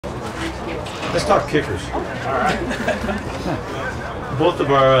Let's talk kickers. All right. Both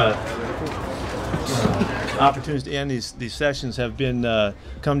of our opportunities to end these sessions have been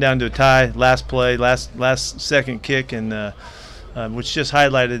come down to a tie, last play, last second kick, and which just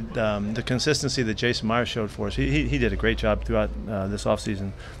highlighted the consistency that Jason Myers showed for us. He did a great job throughout this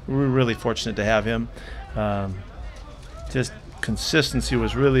offseason. We were really fortunate to have him. Just consistency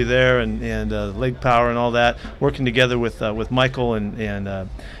was really there, and leg power and all that. Working together with Michael and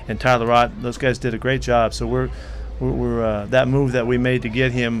Tyler Rott, those guys did a great job. So we're that move that we made to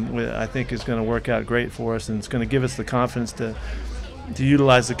get him, I think, is going to work out great for us, and it's going to give us the confidence to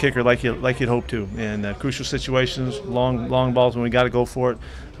utilize the kicker like you'd hope to in crucial situations, long balls when we got to go for it.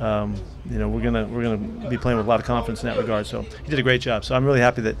 You know, we're gonna be playing with a lot of confidence in that regard. So he did a great job. So I'm really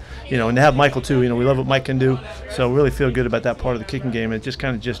happy that, you know, and to have Michael too. You know, we love what Mike can do. So really feel good about that part of the kicking game. It just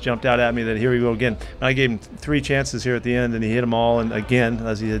kind of jumped out at me that here we go again. I gave him 3 chances here at the end, and he hit them all, and again,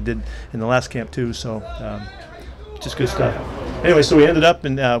 as he did in the last camp too. So just good stuff. Anyway, so we ended up,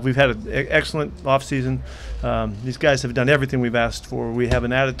 and we've had an excellent off season. These guys have done everything we've asked for. We have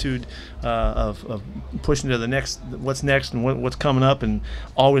an attitude of pushing to the next, what's next, and what's coming up, and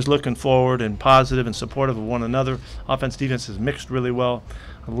always looking forward and positive and supportive of one another. Offense, defense has mixed really well.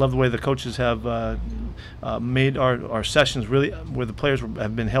 I love the way the coaches have made our sessions really, where the players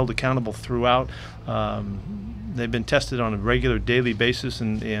have been held accountable throughout. They've been tested on a regular daily basis,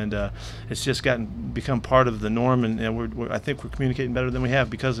 and it's just become part of the norm, and I think we're communicating better than we have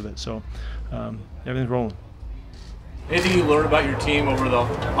because of it. So everything's rolling. Anything you learned about your team over the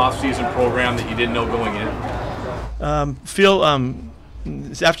off-season program that you didn't know going in?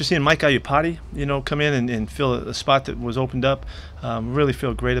 After seeing Mike Ayupati, you know, come in and fill a spot that was opened up, really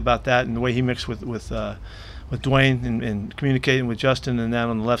feel great about that, and the way he mixed with Dwayne and communicating with Justin and that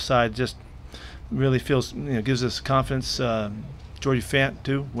on the left side, just really feels, you know, gives us confidence. Georgie Fant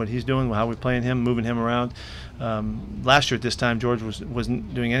too, what he's doing, how we're playing him, moving him around. Last year at this time, George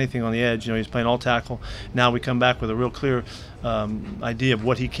wasn't doing anything on the edge. You know, he's playing all tackle. Now we come back with a real clear idea of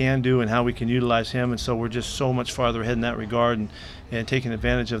what he can do and how we can utilize him, and so we're just so much farther ahead in that regard, and taking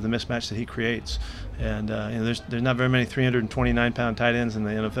advantage of the mismatch that he creates. And you know, there's not very many 329-pound tight ends in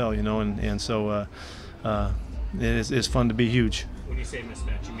the NFL, you know, and so it's fun to be huge. When you say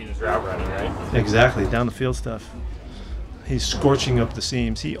mismatch, you mean his route running, right? Exactly, down the field stuff. He's scorching up the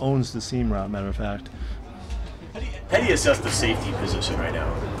seams. He owns the seam route, matter of fact. How do you assess the safety position right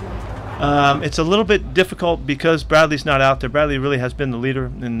now? It's a little bit difficult because Bradley's not out there. Bradley really has been the leader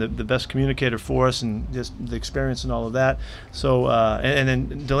and the best communicator for us, and just the experience and all of that. So, and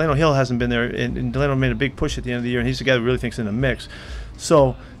then Delano Hill hasn't been there, and Delano made a big push at the end of the year, and he's the guy who really thinks in the mix.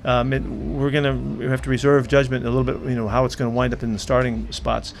 So we have to reserve judgment a little bit, you know, how it's going to wind up in the starting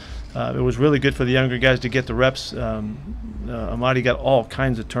spots. It was really good for the younger guys to get the reps. Amadi got all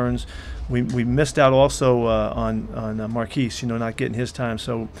kinds of turns. We missed out also on Marquise, you know, not getting his time.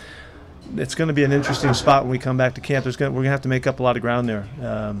 So it's going to be an interesting spot when we come back to camp. We're going to have to make up a lot of ground there.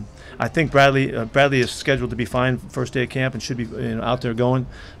 I think Bradley is scheduled to be fine first day of camp and should be, you know, out there going.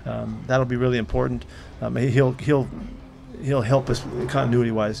 That'll be really important. He'll help us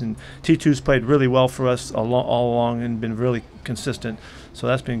continuity-wise, and T2's played really well for us all along and been really consistent, so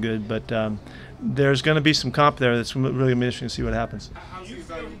that's been good. But there's going to be some comp there that's really interesting to see what happens.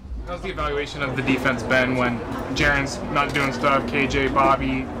 How's the evaluation of the defense been when Jaron's not doing stuff, KJ,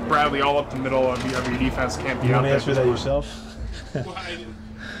 Bobby, Bradley, all up the middle of your defense can't be you out there? You want to answer that yourself?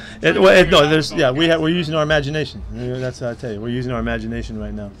 We're using our imagination. That's how I tell you. We're using our imagination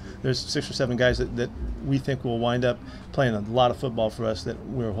right now. There's 6 or 7 guys that we think will wind up playing a lot of football for us that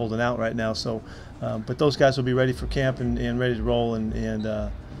we're holding out right now. So, but those guys will be ready for camp and ready to roll, and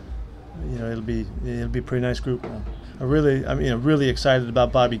you know, it'll be a pretty nice group. I'm really excited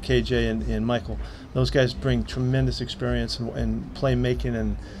about Bobby, KJ, and Michael. Those guys bring tremendous experience and playmaking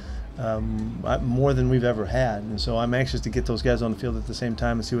and more than we've ever had, and so I'm anxious to get those guys on the field at the same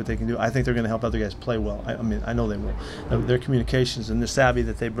time and see what they can do. I think they're going to help other guys play well. I know they will. Their communications and the savvy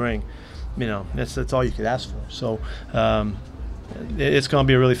that they bring, you know, that's all you could ask for. So it's going to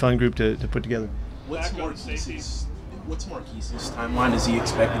be a really fun group to put together. What's Marquise's timeline? Is he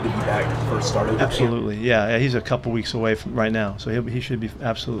expected to be back first started? Absolutely, yeah. He's a couple weeks away from right now, so he should be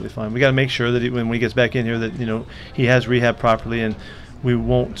absolutely fine. We got to make sure that when he gets back in here, that, you know, he has rehab properly, and we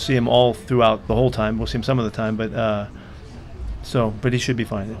won't see him all throughout the whole time. We'll see him some of the time, but he should be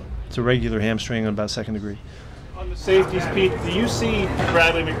fine. It's a regular hamstring on about 2nd degree. On the safeties, Pete, do you see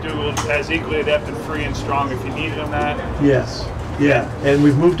Bradley McDougall as equally adept and free and strong if you needed him that? Yes. Yeah, and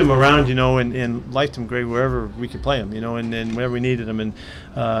we've moved him around, you know, and liked him great wherever we could play him, you know, and whenever we needed him. And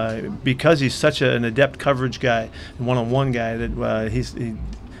because he's such an adept coverage guy and one-on-one guy, that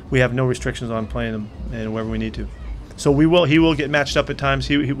we have no restrictions on playing him and wherever we need to. So he will get matched up at times.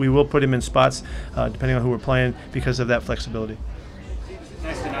 We will put him in spots depending on who we're playing because of that flexibility. It's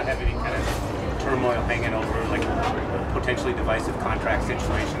nice to not have any kind of turmoil hanging over, like potentially divisive contract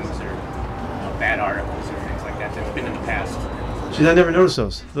situations or bad articles or things like that that's been in the past. Geez, I never noticed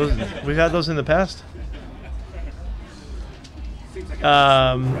those. We've had those in the past.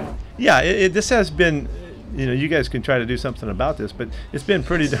 Yeah, this has been. You guys can try to do something about this, but it's been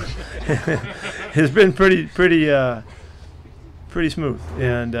pretty. It's been pretty smooth,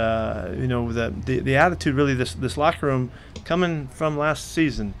 and the attitude really this locker room coming from last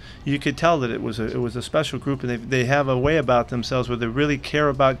season, you could tell that it was a special group, and they have a way about themselves where they really care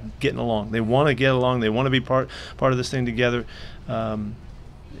about getting along. They want to get along. They want to be part of this thing together.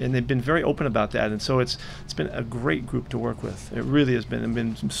 And they've been very open about that, and so it's been a great group to work with. It really has been. I've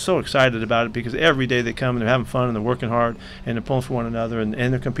been so excited about it because every day they come and they're having fun and they're working hard and they're pulling for one another and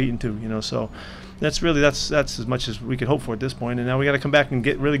they're competing too. So that's as much as we could hope for at this point. And now we got to come back and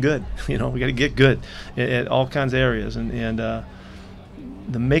get really good. We got to get good at all kinds of areas, and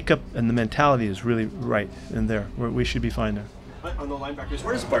the makeup and the mentality is really right in there. We should be fine there. On the linebackers,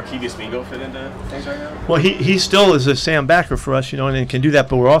 where does Barkevius Mingo fit into things right now? Well, he still is a Sam backer for us, and can do that.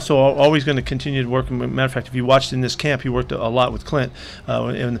 But we're also always going to continue to work. Matter of fact, if you watched in this camp, he worked a lot with Clint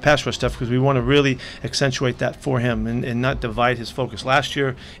in the pass rush stuff because we want to really accentuate that for him and not divide his focus. Last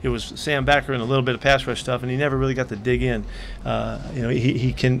year, it was Sam backer and a little bit of pass rush stuff, and he never really got to dig in.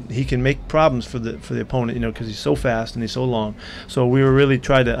 He can make problems for the opponent, because he's so fast and he's so long. So we were really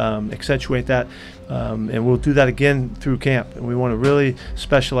trying to accentuate that. And we'll do that again through camp. And we want to really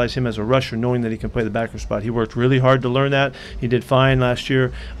specialize him as a rusher, knowing that he can play the backer spot. He worked really hard to learn that. He did fine last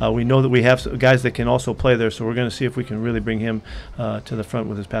year. We know that we have guys that can also play there, so we're going to see if we can really bring him to the front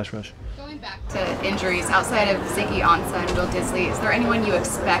with his pass rush. Going back to injuries, outside of Ziggy Ansah and Will Disley, is there anyone you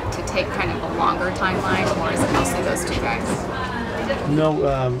expect to take kind of a longer timeline, or is it mostly those two guys? No,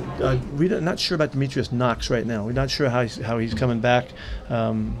 we're not sure about Demetrius Knox right now. We're not sure how he's coming back.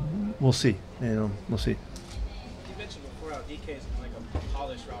 We'll see. We'll see. You mentioned before how DK is like a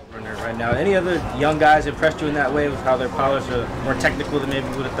polished route runner right now. Any other young guys impressed you in that way with how they're polished or more technical than maybe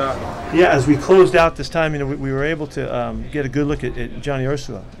we would have thought? Yeah, as we closed out this time, we were able to get a good look at Johnny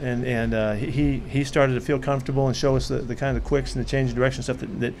Ursula, and he started to feel comfortable and show us the kind of quicks and the change of direction stuff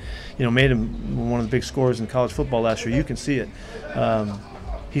that made him one of the big scorers in college football last year. You can see it.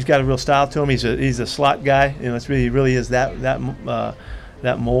 He's got a real style to him. He's a slot guy. He really is that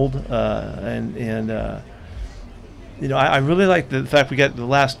mold, I really like the fact we got the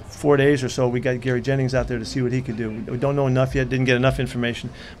last 4 days or so. We got Gary Jennings out there to see what he could do. We don't know enough yet, didn't get enough information,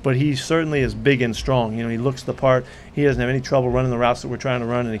 but he certainly is big and strong. He looks the part. He doesn't have any trouble running the routes that we're trying to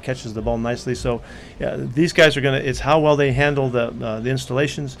run, and he catches the ball nicely. So these guys are it's how well they handle the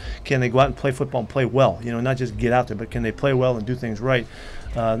installations. Can they go out and play football and play well? Not just get out there, but can they play well and do things right?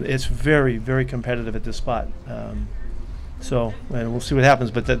 It's very, very competitive at this spot. So, and we'll see what happens,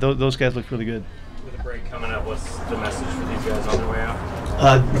 but those guys look really good. With a break coming up, what's the message for these guys on their way out?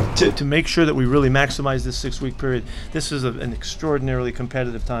 To make sure that we really maximize this 6-week period. This is an extraordinarily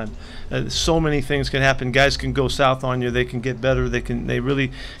competitive time. So many things can happen. Guys can go south on you. They can get better. They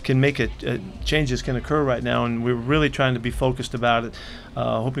really can make it. Changes can occur right now, and we're really trying to be focused about it.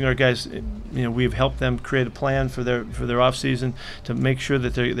 Hoping our guys, we've helped them create a plan for their off season to make sure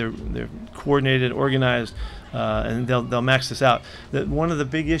that they're coordinated, organized. And they'll max this out. One of the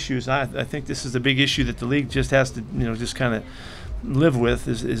big issues, I think this is the big issue that the league just has to just kind of live with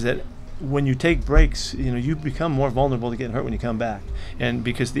is that when you take breaks, you become more vulnerable to getting hurt when you come back, and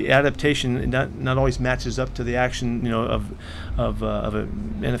because the adaptation not always matches up to the action of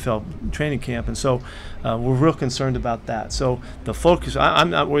an NFL training camp, and so we're real concerned about that. So the focus, I'm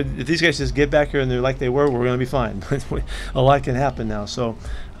not worried. If these guys just get back here and they're like they were going to be fine. A lot can happen now. So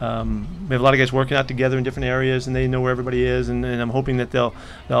we have a lot of guys working out together in different areas, and they know where everybody is, and I'm hoping that they'll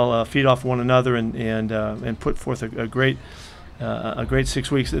feed off one another and put forth a great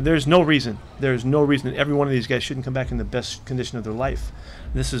 6 weeks. There's no reason that every one of these guys shouldn't come back in the best condition of their life.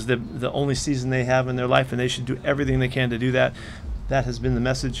 This is the only season they have in their life, and they should do everything they can to do that. That has been the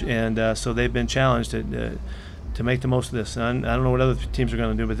message, and so they've been challenged to make the most of this. And I don't know what other teams are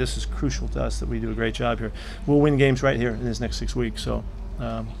going to do, but this is crucial to us that we do a great job here. We'll win games right here in this next 6 weeks, so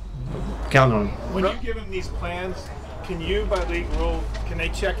count on them. When you give them these plans, can you, by league rule, can they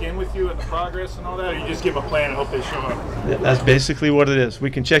check in with you in the progress and all that, or you just give them a plan and hope they show up? Yeah, that's basically what it is. We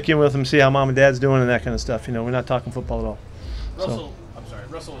can check in with them, see how mom and dad's doing and that kind of stuff. We're not talking football at all.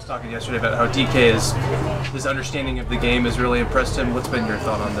 Russell was talking yesterday about how DK his understanding of the game has really impressed him. What's been your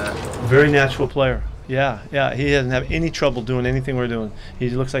thought on that? Very natural player. Yeah. He doesn't have any trouble doing anything we're doing. He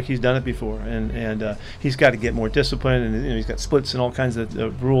looks like he's done it before, and he's got to get more discipline, and he's got splits and all kinds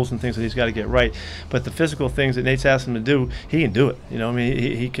of rules and things that he's got to get right. But the physical things that Nate's asked him to do, he can do it. I mean,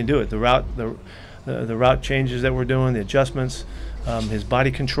 he can do it. The route changes that we're doing, the adjustments, his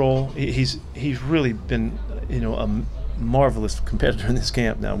body control. He's really been a marvelous competitor in this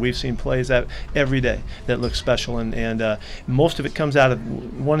camp. Now we've seen plays out every day that look special, and most of it comes out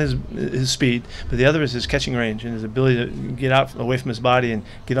of one is his speed, but the other is his catching range and his ability to get out away from his body and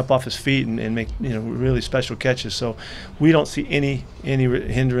get up off his feet and make really special catches. So we don't see any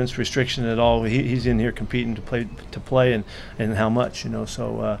hindrance, restriction at all. He's in here competing to play and how much.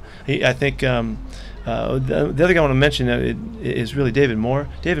 So I think. The other guy I want to mention is really David Moore.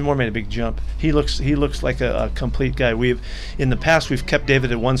 David Moore made a big jump. He looks like a complete guy. In the past we've kept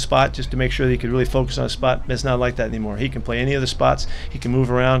David at one spot just to make sure that he could really focus on a spot. It's not like that anymore. He can play any of the spots. He can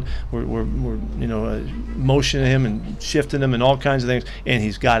move around. We're motioning him and shifting him and all kinds of things, and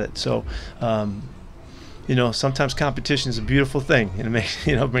he's got it. So. Sometimes competition is a beautiful thing.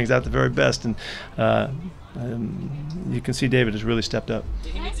 It brings out the very best, and you can see David has really stepped up.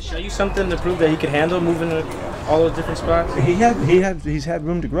 Did he need to show you something to prove that he could handle moving to all those different spots? He's had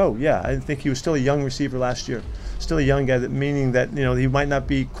room to grow. Yeah, I think he was still a young receiver last year. Still a young guy, meaning that he might not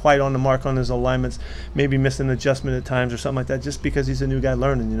be quite on the mark on his alignments, maybe miss an adjustment at times or something like that, just because he's a new guy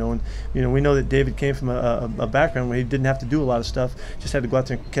learning. And we know that David came from a background where he didn't have to do a lot of stuff, just had to go out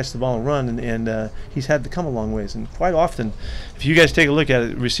there and catch the ball and run, and he's had to come a long ways. And quite often, if you guys take a look at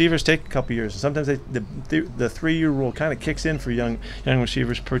it, receivers take a couple years. Sometimes the 3-year rule kind of kicks in for young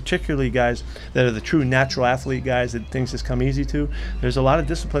receivers, particularly guys that are the true natural athlete guys that things just come easy to. There's a lot of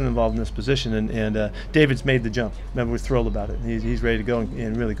discipline involved in this position, and David's made the jump. We're thrilled about it. He's ready to go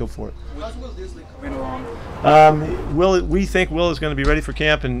and really go for it. How's Will Disley coming along? We think Will is going to be ready for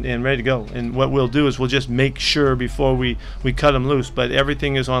camp and ready to go. And what we'll do is we'll just make sure before we cut him loose. But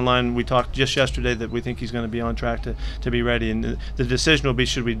everything is online. We talked just yesterday that we think he's going to be on track to be ready. And the decision will be,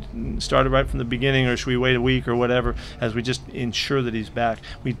 should we start it right from the beginning or should we wait a week or whatever, as we just ensure that he's back.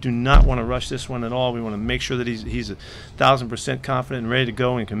 We do not want to rush this one at all. We want to make sure that he's 1,000% confident and ready to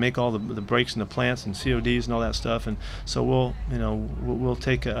go and can make all the breaks and the plants and CODs and all that stuff. And so we'll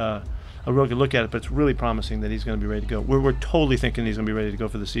take a real good look at it, but it's really promising that he's going to be ready to go. We're totally thinking he's going to be ready to go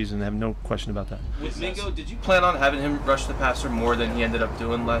for the season. I have no question about that. With Mingo, did you plan on having him rush the passer more than he ended up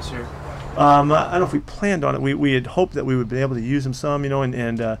doing last year? I don't know if we planned on it. We had hoped that we would be able to use him some,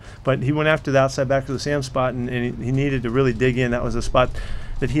 but he went after the outside back of the Sam spot, and he needed to really dig in. That was a spot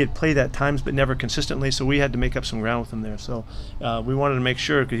that he had played at times but never consistently, so we had to make up some ground with him there. So we wanted to make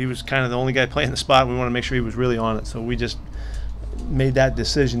sure, because he was kind of the only guy playing the spot, we wanted to make sure he was really on it. So we just made that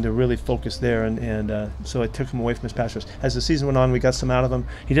decision to really focus there, and so it took him away from his pass rush. As the season went on, we got some out of him.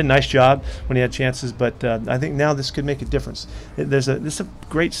 He did a nice job when he had chances, but I think now this could make a difference. This is a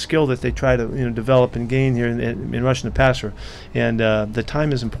great skill that they try to develop and gain here in rushing the passer, and the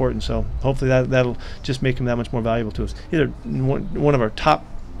time is important. So hopefully that'll just make him that much more valuable to us. Either one of our top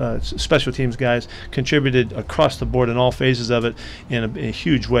special teams guys contributed across the board in all phases of it in a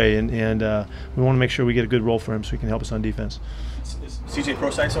huge way, and we want to make sure we get a good role for him so he can help us on defense. Is CJ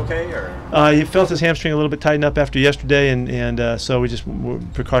Prosite's okay, or? He felt his hamstring a little bit tightened up after yesterday, and so we're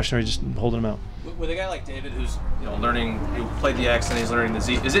precautionary, just holding him out. With a guy like David, who's learning, who played the X and he's learning the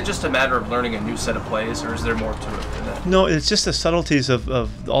Z, is it just a matter of learning a new set of plays, or is there more to it than that? No, it's just the subtleties of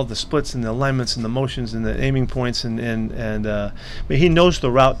all the splits and the alignments and the motions and the aiming points, but he knows the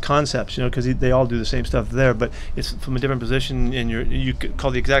route concepts, because they all do the same stuff there, but it's from a different position, and you could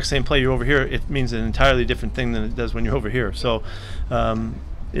call the exact same play. You're over here, it means an entirely different thing than it does when you're over here. So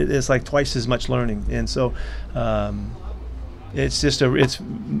it's like twice as much learning, and so. We're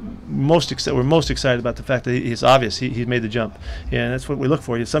most excited about the fact that he's obvious. He's made the jump, and that's what we look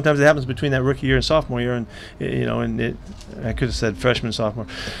for. Sometimes it happens between that rookie year and sophomore year, and I could have said freshman, sophomore,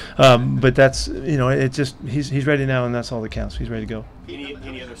 but that's he's ready now, and that's all that counts. He's ready to go.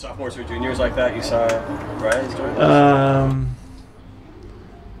 Any other sophomores or juniors like that you saw rise during this?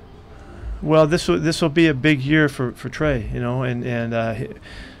 Well, this will be a big year for Trey,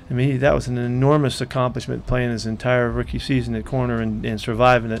 I mean, that was an enormous accomplishment, playing his entire rookie season at corner and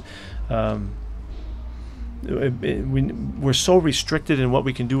surviving it. We're so restricted in what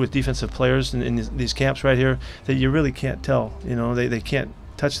we can do with defensive players in these camps right here that you really can't tell. They can't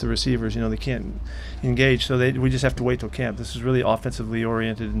touch the receivers. They can't engage. So we just have to wait till camp. This is really offensively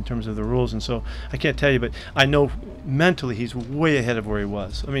oriented in terms of the rules, and so I can't tell you, but I know mentally he's way ahead of where he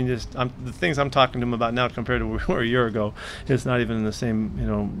was. I mean, the things I'm talking to him about now compared to where we were a year ago, it's not even in the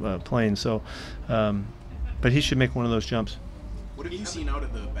same plane. So, but he should make one of those jumps. What have you seen out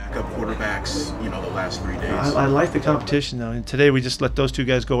of the backup quarterbacks, the last 3 days? I like the competition now. And today we just let those two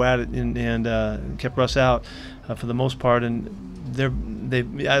guys go at it and kept Russ out for the most part. And they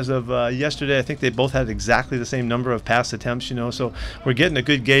as of yesterday, I think they both had exactly the same number of pass attempts. So we're getting a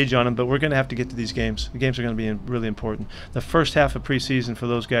good gauge on them. But we're going to have to get to these games. The games are going to be really important. The first half of preseason for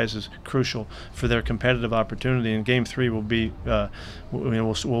those guys is crucial for their competitive opportunity. And Game 3 will be,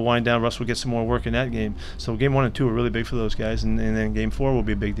 we'll wind down. Russ will get some more work in that game. So Game 1 and 2 are really big for those guys, and then Game 4 will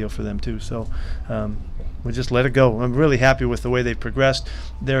be a big deal for them too. So we just let it go. I'm really happy with the way they progressed.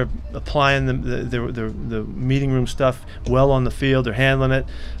 They're applying the meeting room stuff well on the field. They're handling it.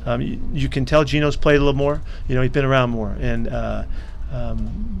 You can tell Gino's played a little more. He's been around more.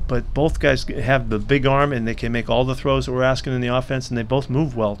 But both guys have the big arm, and they can make all the throws that we're asking in the offense, and they both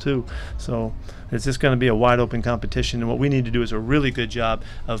move well too. So it's just going to be a wide open competition, and what we need to do is a really good job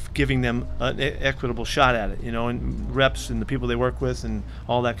of giving them an equitable shot at it, and reps and the people they work with and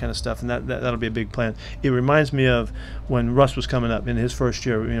all that kind of stuff, and that'll be a big plan. It reminds me of when Russ was coming up in his first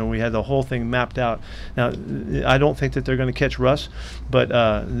year. We had the whole thing mapped out. Now, I don't think that they're going to catch Russ, but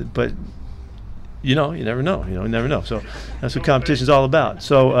you never know. You never know. So that's what competition is all about.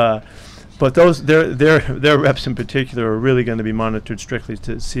 So, but their reps in particular are really going to be monitored strictly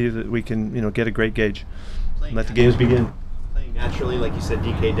to see that we can get a great gauge. Let the games begin. Playing naturally, like you said,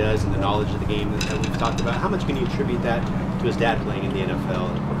 DK does, and the knowledge of the game that we've talked about. How much can you attribute that to his dad playing in the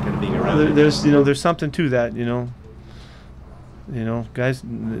NFL and kind of being around? There's something to that. Guys,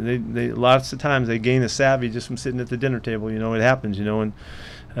 they lots of times they gain a savvy just from sitting at the dinner table. It happens. And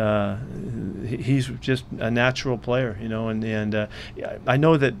he's just a natural player. And I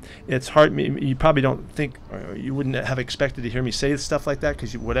know that it's hard. You probably don't think, or you wouldn't have expected to hear me say stuff like that,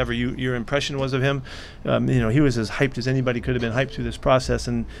 because whatever your impression was of him, he was as hyped as anybody could have been hyped through this process.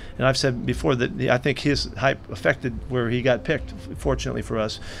 And I've said before that I think his hype affected where he got picked, fortunately for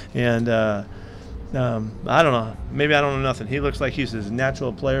us. And I don't know. Maybe I don't know nothing. He looks like he's as natural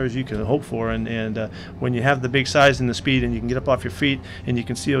a player as you can hope for. And when you have the big size and the speed, and you can get up off your feet, and you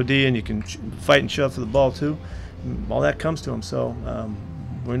can COD, and you can fight and shove for the ball too, all that comes to him. So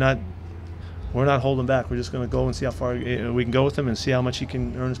we're not holding back. We're just going to go and see how far we can go with him, and see how much he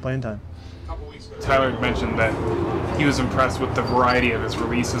can earn his playing time. Tyler mentioned that he was impressed with the variety of his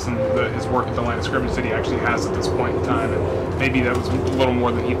releases and his work at the line of scrimmage that he actually has at this point in time, and maybe that was a little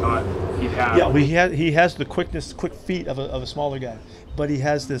more than he thought he'd have. Yeah, he has the quick feet of a smaller guy, but he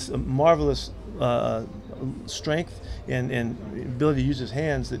has this marvelous strength and ability to use his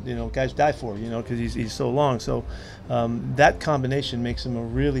hands that guys die for, because he's so long. So that combination makes him a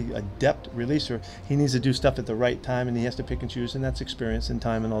really adept releaser. He needs to do stuff at the right time, and he has to pick and choose, and that's experience and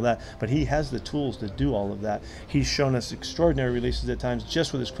time and all that. But he has the tools to do all of that. He's shown us extraordinary releases at times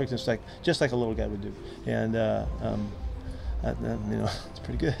just with his quickness, just like a little guy would do. And it's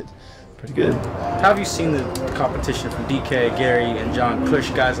pretty good. Pretty good. How have you seen the competition from DK, Gary, and John push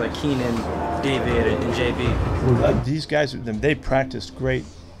guys like Keenan, David, and JB? Well, these guys, they practiced great.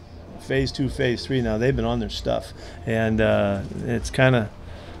 Phase 2, Phase 3 now, they've been on their stuff. And it's kind of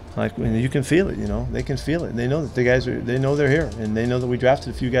like, you can feel it, they can feel it. They know that they know they're here, and they know that we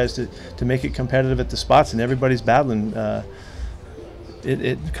drafted a few guys to make it competitive at the spots, and everybody's battling.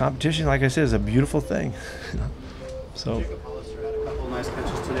 Competition, like I said, is a beautiful thing. So. Nice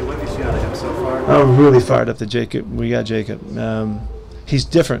catches today. What have you seen out of him so far? I'm really fired up that Jacob. We got Jacob. He's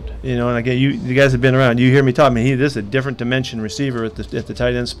different, and again, you guys have been around. You hear me talk. This is a different dimension receiver at the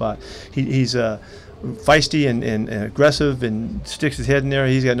tight end spot. He's feisty and aggressive, and sticks his head in there.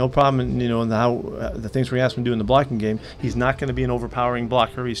 He's got no problem in how the things we ask him to do in the blocking game. He's not going to be an overpowering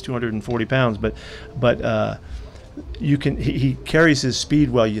blocker. He's 240 pounds, but he carries his speed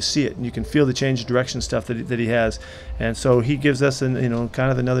well. You see it, and you can feel the change of direction stuff that he has, and so he gives us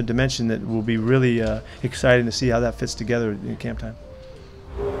kind of another dimension that will be really exciting to see how that fits together in camp time.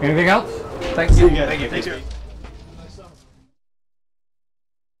 Anything else? Thank you. Thank you.